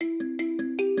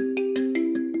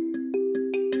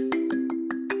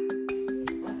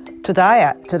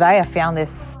Today I found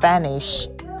this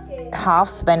half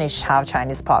Spanish, half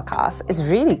Chinese podcast. It's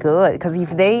really good because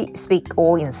if they speak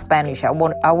all in Spanish, I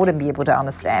wouldn't be able to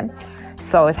understand.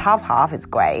 So it's half. It's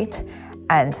great.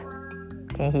 And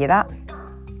can you hear that?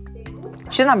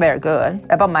 She's not very good,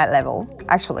 about my level,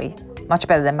 actually, much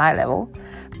better than my level.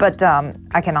 But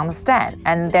I can understand.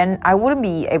 And then I wouldn't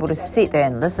be able to sit there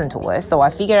and listen to it. So I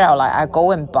figured out, I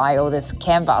go and buy all this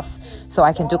canvas so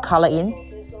I can do color in.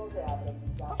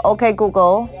 Okay,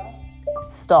 Google,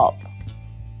 stop.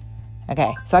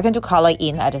 Okay, so I can do color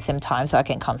in at the same time so I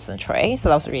can concentrate. So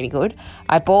that was really good.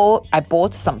 I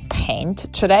bought some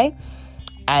paint today.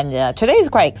 And today is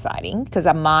quite exciting because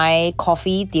my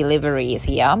coffee delivery is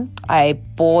here. I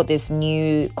bought this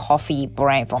new coffee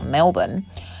brand from Melbourne.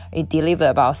 It delivered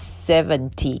about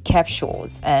 70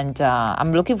 capsules. And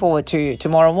I'm looking forward to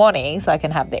tomorrow morning so I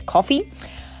can have that coffee.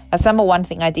 That's number one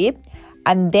thing I did.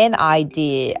 And then I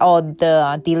did,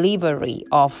 the delivery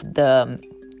of the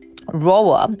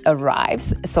roller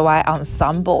arrives. So I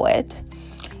assemble it.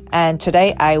 And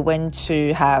today I went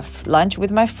to have lunch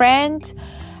with my friend.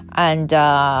 And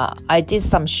I did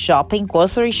some shopping,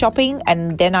 grocery shopping.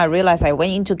 And then I realized I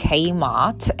went into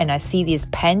Kmart and I see these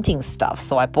painting stuff.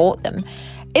 So I bought them.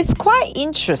 It's quite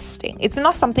interesting. It's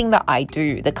not something that I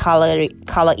do, the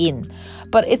color in.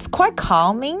 But it's quite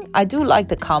calming. I do like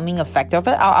the calming effect of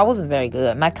it. I wasn't very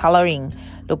good. My coloring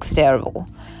looks terrible.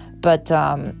 But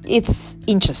it's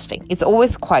interesting. It's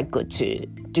always quite good to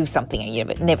do something and you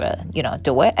never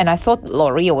do it. And I saw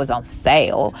L'Oreal was on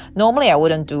sale. Normally I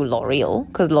wouldn't do L'Oreal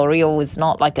because L'Oreal is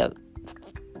not like a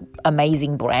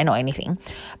amazing brand or anything.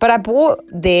 But I bought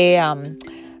their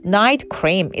night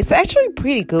cream. It's actually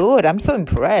pretty good. I'm so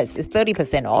impressed. It's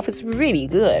 30% off. It's really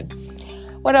good.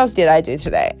 What else did I do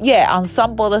today? Yeah,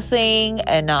 ensemble the thing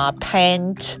and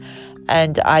paint.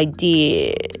 And I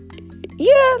did...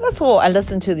 Yeah, that's all. I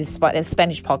listened to this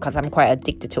Spanish podcast. I'm quite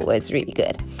addicted to it. It's really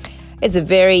good. It's a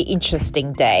very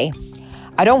interesting day.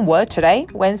 I don't work today.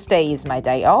 Wednesday is my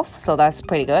day off, so that's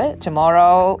pretty good.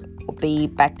 Tomorrow will be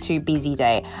back to busy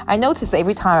day. I notice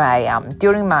every time I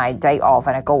during my day off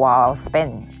and I go out, I'll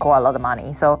spend quite a lot of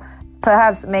money. So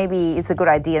perhaps maybe it's a good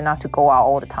idea not to go out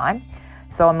all the time.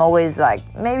 So I'm always like,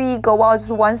 maybe go out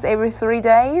just once every 3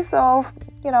 days. So,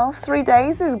 3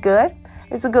 days is good.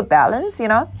 It's a good balance,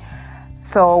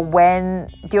 So when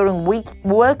during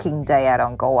working day I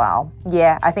don't go out,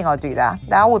 yeah, I think I'll do that.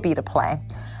 That would be the plan.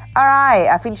 All right,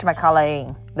 I finished my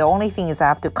coloring. The only thing is I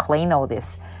have to clean all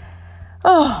this.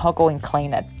 I'll go and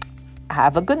clean it.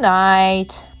 Have a good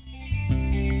night.